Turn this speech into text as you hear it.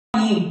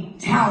funny,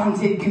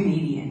 talented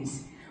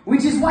comedians.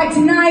 Which is why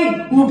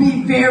tonight will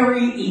be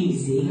very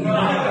easy.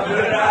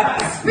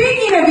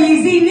 Speaking of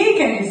easy,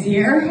 Nika is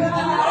here.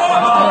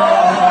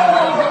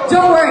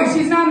 Don't worry,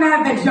 she's not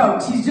mad at the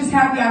joke. She's just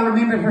happy I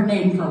remembered her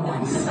name for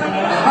once.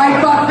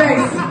 Right,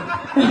 fuckface.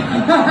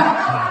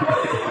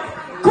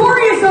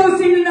 Corey is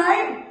hosting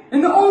tonight,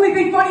 and the only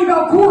thing funny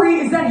about Corey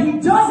is that he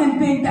doesn't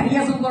think that he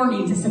has a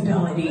learning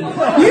disability. You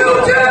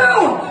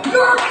do!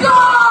 You're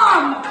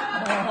dumb!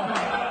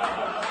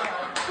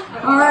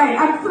 Alright,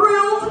 I'm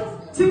thrilled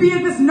to be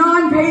at this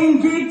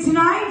non-paying gig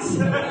tonight.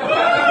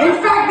 In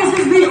fact, this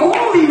is the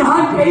only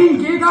non-paying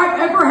gig I've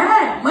ever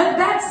had. Let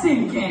that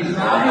sink in, guys.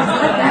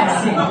 Let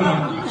that sink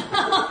in.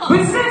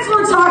 But since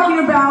we're talking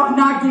about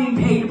not getting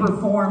paid to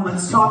perform,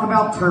 let's talk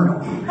about Turtle.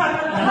 Look,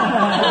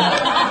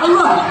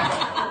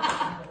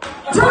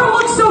 Turtle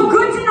looks so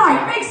good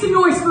tonight. Make some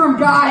noise for him,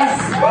 guys.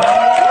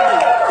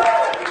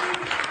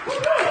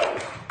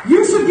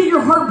 You should get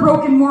your heart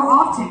broken more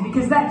often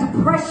because that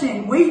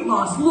depression, weight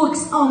loss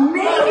looks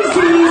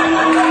amazing.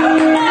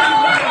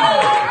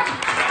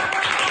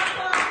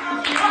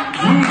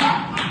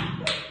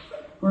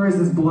 Where is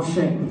this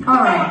bullshit?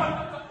 All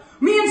right.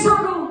 Me and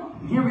Turtle,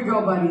 here we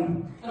go, buddy.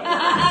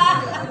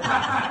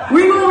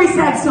 We've always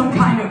had some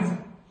kind of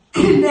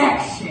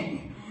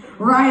connection,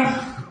 right?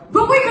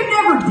 But we could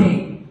never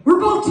date. We're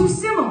both too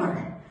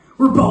similar.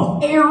 We're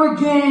both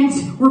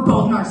arrogant. We're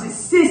both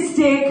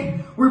narcissistic.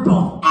 We're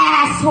both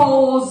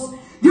assholes.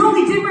 The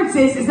only difference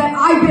is that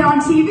I've been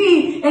on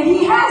TV and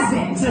he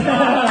hasn't.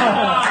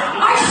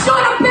 I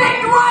should have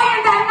banged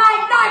Ryan that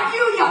night, not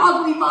you, you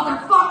ugly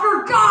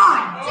motherfucker. God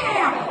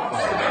damn it.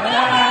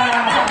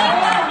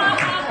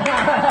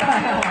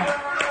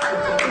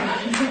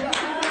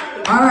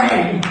 All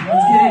right,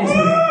 let's get into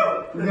it.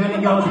 We're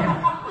gonna go there.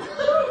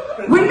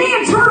 When me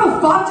and Turtle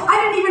fucked, I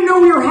didn't even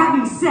know we were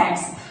having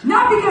sex.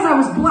 Not because I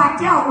was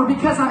blacked out or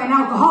because I'm an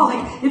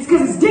alcoholic. It's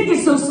because his dick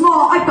is so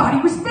small, I thought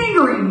he was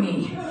fingering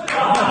me.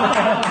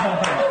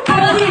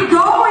 But keep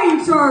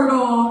going,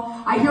 Turtle.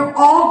 I hear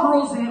all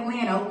girls in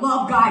Atlanta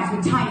love guys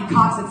with tiny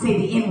cocks that say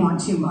the N-word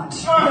too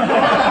much.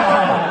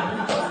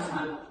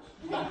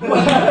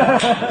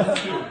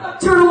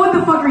 Turtle, what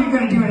the fuck are you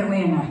going to do in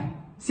Atlanta?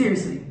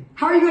 Seriously.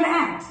 How are you going to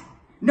act?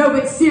 No,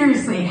 but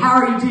seriously,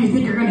 do you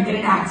think you're going to get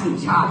an acting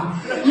job?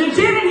 You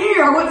didn't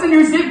hear. What's a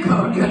new zip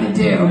code going to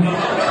do?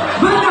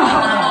 But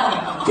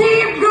no,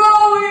 keep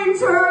going,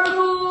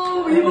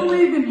 Turtle. We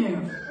believe in you.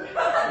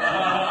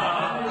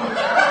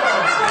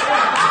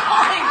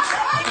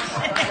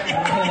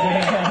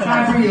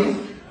 Time for you.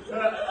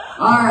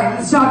 All right,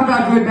 let's talk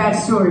about good, bad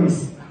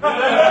stories. All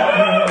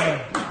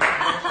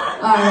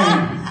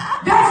right.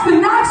 That's the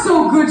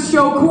not-so-good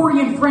show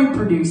Corey and Frank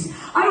produced.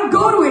 I don't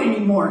go to it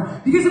anymore,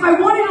 because if I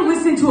wanted to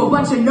listen to a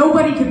bunch of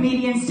nobody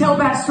comedians tell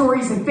bad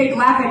stories and fake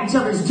laugh at each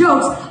other's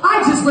jokes,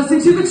 I'd just listen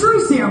to the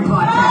True Serum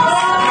podcast.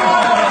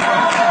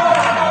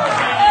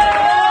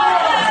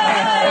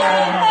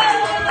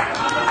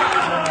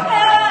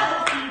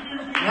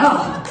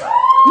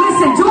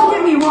 Listen, don't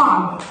get me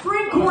wrong.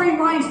 Frank, Corey, and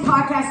Ryan's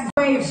podcast is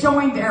a way of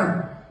showing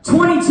their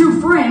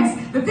 22 friends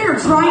that they're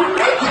trying to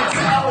make it.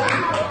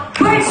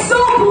 But it's so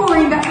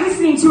boring that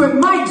listening to it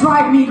might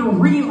drive me to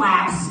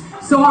relapse,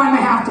 so I'm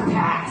gonna have to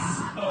pass.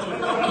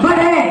 But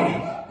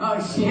hey, oh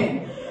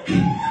shit.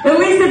 At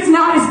least it's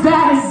not as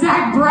bad as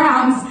Zach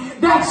Brown's.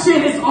 That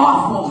shit is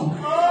awful.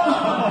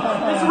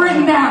 It's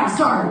written down.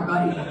 Sorry,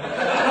 buddy.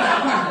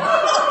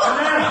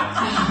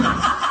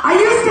 I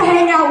used to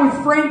hang out with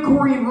Frank,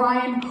 Corey, and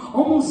Ryan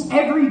almost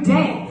every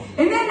day.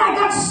 And then I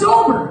got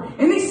sober,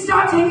 and they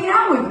stopped hanging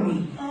out with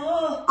me.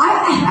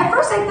 At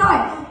first I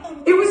thought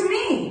it was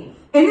me.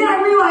 And then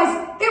I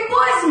realized it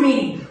was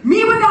me.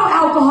 Me without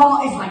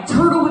alcohol is like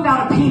Turtle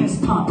without a penis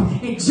pump.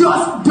 It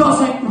just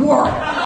doesn't work.